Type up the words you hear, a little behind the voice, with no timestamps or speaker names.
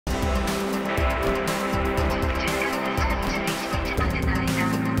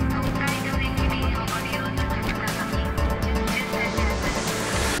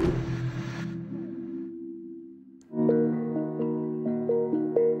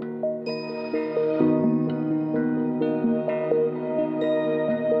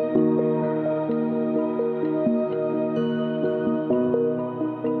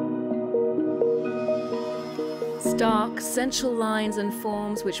sensual lines and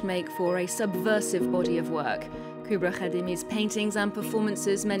forms which make for a subversive body of work. Kubra Khademi's paintings and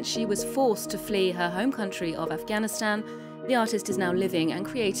performances meant she was forced to flee her home country of Afghanistan. The artist is now living and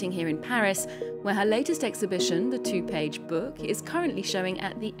creating here in Paris, where her latest exhibition, the two-page book, is currently showing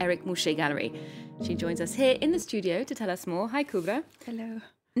at the Eric Mouchet Gallery. She joins us here in the studio to tell us more. Hi, Kubra. Hello.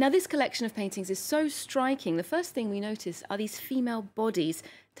 Now, this collection of paintings is so striking. The first thing we notice are these female bodies.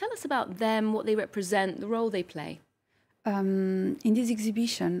 Tell us about them, what they represent, the role they play. In this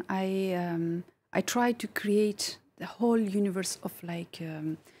exhibition, I tried to create the whole universe of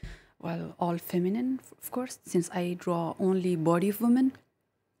all feminine, of course, since I draw only body of women.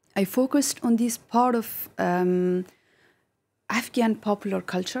 I focused on this part of Afghan popular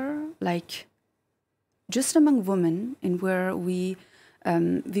culture, like just among women, in where we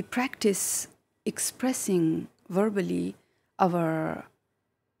practice expressing verbally our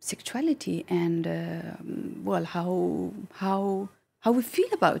sexuality and how we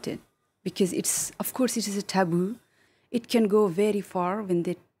feel about it, because it's, of course, it is a taboo. It can go very far when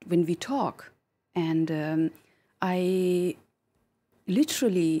we talk, and I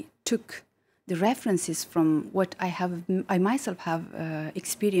literally took the references from what I myself have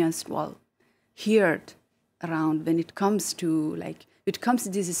experienced, heard around when it comes to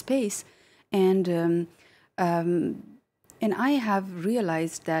this space, and I have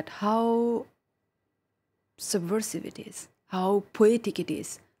realized that how subversive it is, how poetic it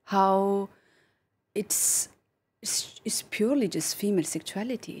is, how it's purely just female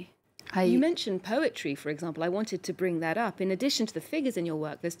sexuality. You mentioned poetry, for example. I wanted to bring that up. In addition to the figures in your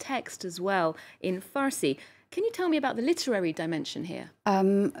work, there's text as well in Farsi. Can you tell me about the literary dimension here?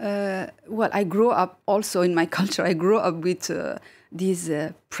 I grew up also in my culture. I grew up with this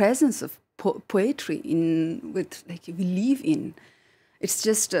presence of poetry we live in. It's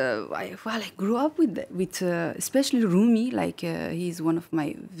just I grew up with especially Rumi. He's one of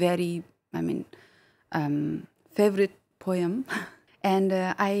my very favorite poem. And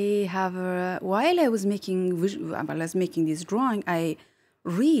I have while I was making this drawing, I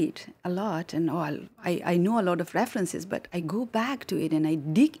read a lot, and I know a lot of references, but I go back to it and I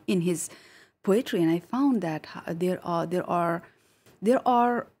dig in his poetry, and I found that there are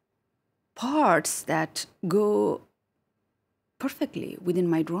parts that go perfectly within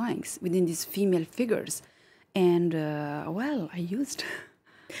my drawings, within these female figures, and I used.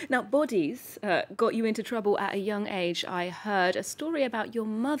 Now, bodies got you into trouble at a young age. I heard a story about your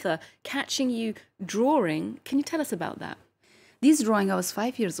mother catching you drawing. Can you tell us about that? This drawing, I was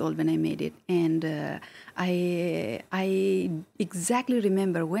 5 years old when I made it, and I exactly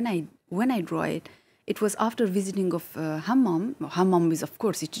remember when I draw it. It was after visiting of hammam. Hammam is, of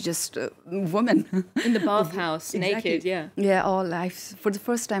course, it's just women in the bathhouse, exactly. Naked, yeah. Yeah, all life. For the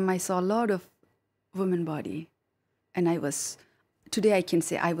first time, I saw a lot of woman body, and today I can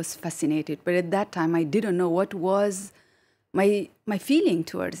say I was fascinated, but at that time I didn't know what was my feeling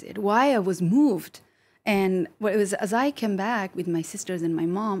towards it, why I was moved. And it was as I came back with my sisters and my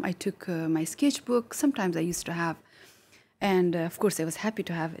mom, I took my sketchbook. Sometimes I used to have, and of course I was happy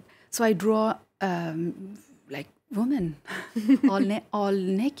to have it. So I draw like women, all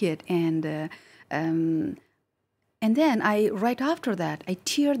naked, and then right after that I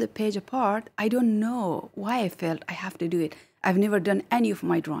tear the page apart. I don't know why I felt I have to do it. I've never done any of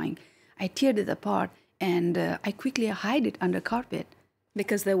my drawing. I teared it apart, and I quickly hide it under carpet.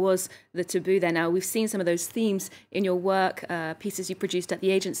 Because there was the taboo there. Now, we've seen some of those themes in your work, pieces you produced at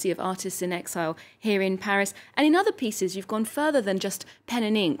the Agency of Artists in Exile here in Paris. And in other pieces, you've gone further than just pen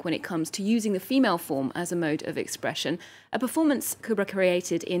and ink when it comes to using the female form as a mode of expression. A performance Kubra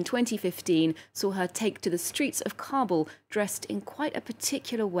created in 2015 saw her take to the streets of Kabul dressed in quite a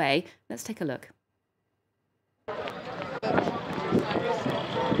particular way. Let's take a look.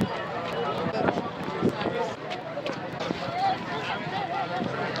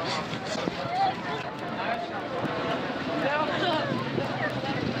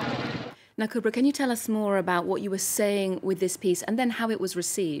 Now, Kubra, can you tell us more about what you were saying with this piece and then how it was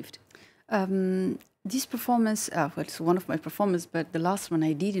received? This performance, it's one of my performances, but the last one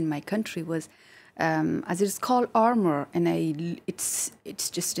I did in my country was, as it's called, armor, and it's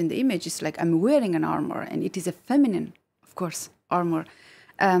just in the image. It's like I'm wearing an armor, and it is a feminine, of course, armor.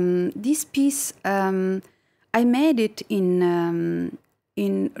 This piece, I made it in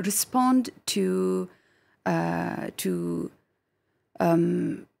response to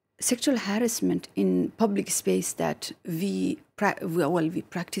sexual harassment in public space that we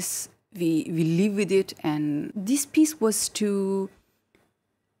practice, we live with it, and this piece was to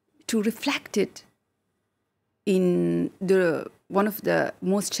reflect it in one of the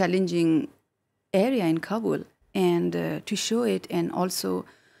most challenging area in Kabul, and to show it. And also,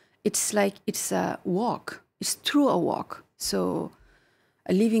 it's like it's a walk. It's through a walk. So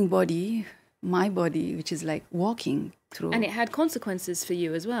a living body, my body, which is like walking through. And it had consequences for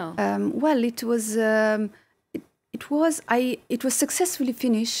you as well. Well, it was successfully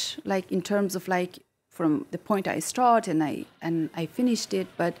finished, like in terms of like from the point I start and I finished it,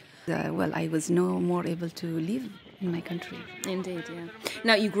 but well, I was no more able to live in my country. Indeed, yeah.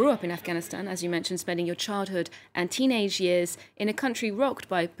 Now, you grew up in Afghanistan, as you mentioned, spending your childhood and teenage years in a country rocked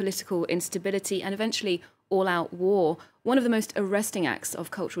by political instability and eventually all-out war. One of the most arresting acts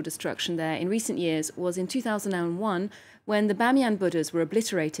of cultural destruction there in recent years was in 2001 when the Bamiyan Buddhas were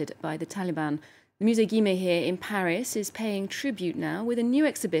obliterated by the Taliban. The Musée Guimet here in Paris is paying tribute now with a new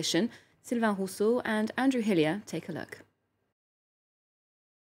exhibition. Sylvain Rousseau and Andrew Hillier take a look.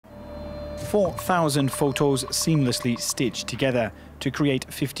 4,000 photos seamlessly stitched together to create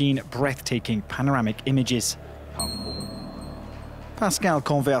 15 breathtaking panoramic images. Pascal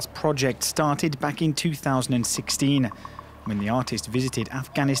Convert's project started back in 2016 when the artist visited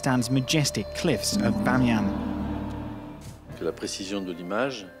Afghanistan's majestic cliffs of Bamiyan.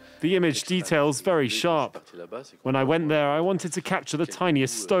 The image detail's very sharp. When I went there, I wanted to capture the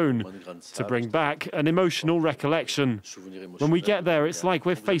tiniest stone, to bring back an emotional recollection. When we get there, it's like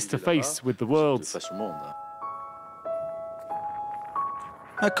we're face to face with the world.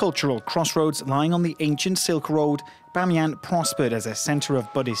 A cultural crossroads lying on the ancient Silk Road, Bamiyan prospered as a center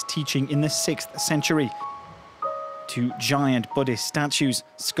of Buddhist teaching in the 6th century. 2 giant Buddhist statues,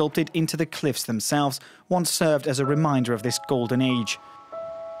 sculpted into the cliffs themselves, once served as a reminder of this golden age.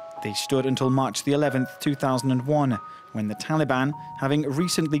 They stood until March the 11th, 2001, when the Taliban, having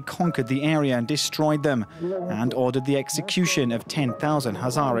recently conquered the area, destroyed them and ordered the execution of 10,000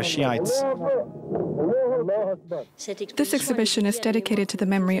 Hazara Shiites. This exhibition is dedicated to the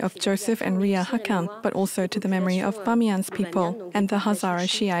memory of Joseph and Ria Hakan, but also to the memory of Bamiyan's people and the Hazara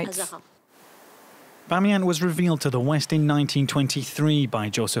Shiites. Bamiyan was revealed to the West in 1923 by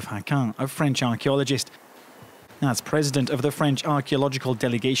Joseph Hakan, a French archaeologist. As president of the French archaeological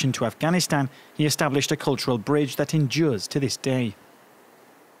delegation to Afghanistan, he established a cultural bridge that endures to this day.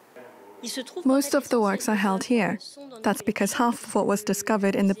 Most of the works are held here. That's because half of what was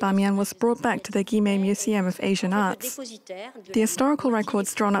discovered in the Bamiyan was brought back to the Guimet Museum of Asian Arts. The historical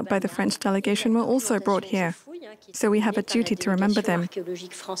records drawn up by the French delegation were also brought here, so we have a duty to remember them.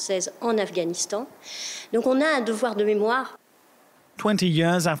 20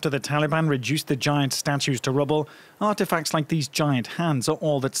 years after the Taliban reduced the giant statues to rubble, artifacts like these giant hands are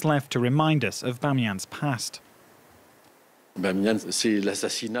all that's left to remind us of Bamiyan's past.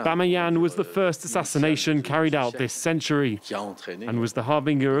 Bamiyan was the first assassination carried out this century and was the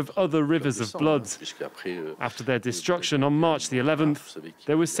harbinger of other rivers of blood. After their destruction on March the 11th,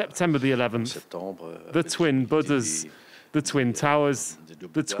 there was September the 11th, the twin Buddhas, the twin towers,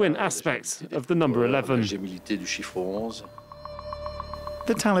 the twin aspects of the number 11.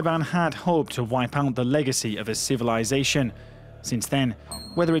 The Taliban had hoped to wipe out the legacy of a civilization. Since then,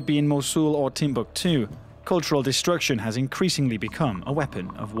 whether it be in Mosul or Timbuktu, cultural destruction has increasingly become a weapon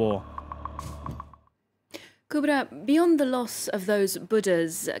of war. Kubra, beyond the loss of those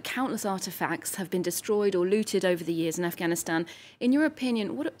Buddhas, countless artefacts have been destroyed or looted over the years in Afghanistan. In your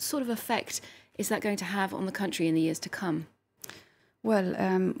opinion, what sort of effect is that going to have on the country in the years to come? Well,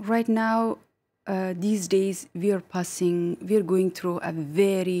 right now, these days, we are going through a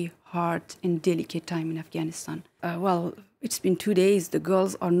very hard and delicate time in Afghanistan. Well, it's been 2 days. The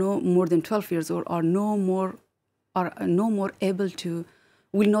girls are no more than 12 years old,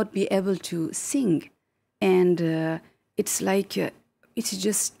 will not be able to sing. And it's like, it's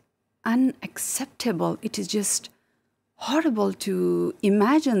just unacceptable. It is just horrible to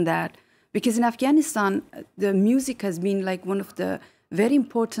imagine that. Because in Afghanistan, the music has been like one of the very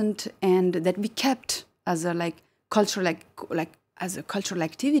important and that we kept as a cultural as a cultural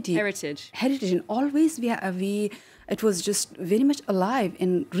activity. Heritage, and always it was just very much alive.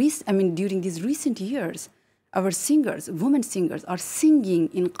 And during these recent years, our singers, women singers, are singing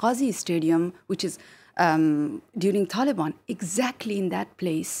in Qazi Stadium, which is during Taliban, exactly in that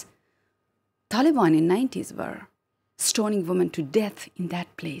place. Taliban in 90s were stoning women to death in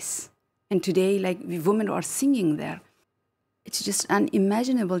that place. And today, women are singing there. It's just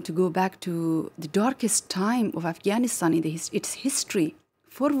unimaginable to go back to the darkest time of Afghanistan in its history,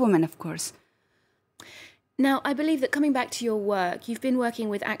 for women, of course. Now, I believe that coming back to your work, you've been working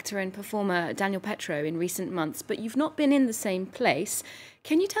with actor and performer Daniel Petro in recent months, but you've not been in the same place.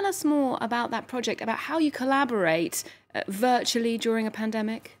 Can you tell us more about that project, about how you collaborate virtually during a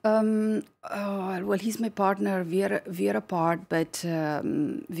pandemic? Well, he's my partner. We are apart, but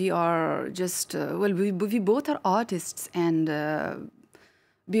we are just we both are artists, and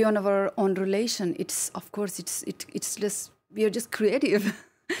beyond our own relation, it's of course it's just we are just creative.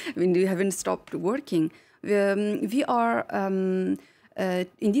 I mean, we haven't stopped working. We are in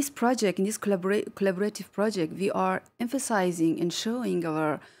this project, in this collaborative project, we are emphasizing and showing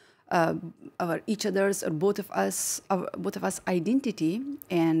our each other's or both of us identity,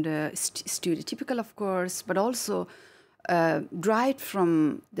 and stereotypical, of course, but also derived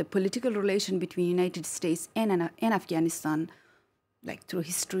from the political relation between United States and Afghanistan, like through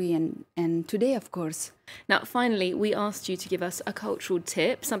history and today, of course. Now, finally, we asked you to give us a cultural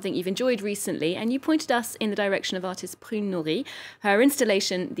tip, something you've enjoyed recently, and you pointed us in the direction of artist Prune Nouri. Her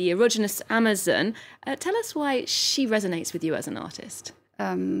installation, The Erogenous Amazon. Tell us why she resonates with you as an artist.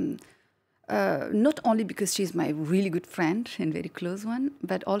 Not only because she's my really good friend and very close one,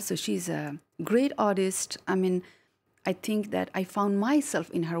 but also she's a great artist. I mean, I think that I found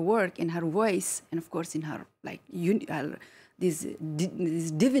myself in her work, in her voice, and of course in her this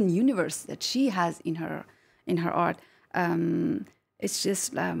divine universe that she has in her art. It's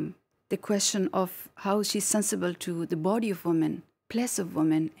just the question of how she's sensible to the body of women, place of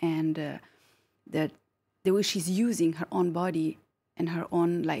women, and the way she's using her own body and her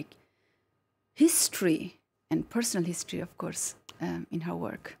own history and personal history, of course, in her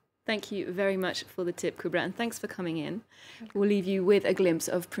work. Thank you very much for the tip, Kubra, and thanks for coming in. We'll leave you with a glimpse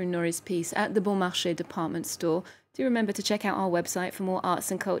of Prune Nouri's piece at the Bon Marché department store. Do remember to check out our website for more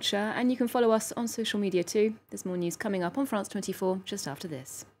arts and culture, and you can follow us on social media too. There's more news coming up on France 24 just after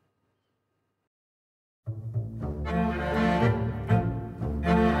this.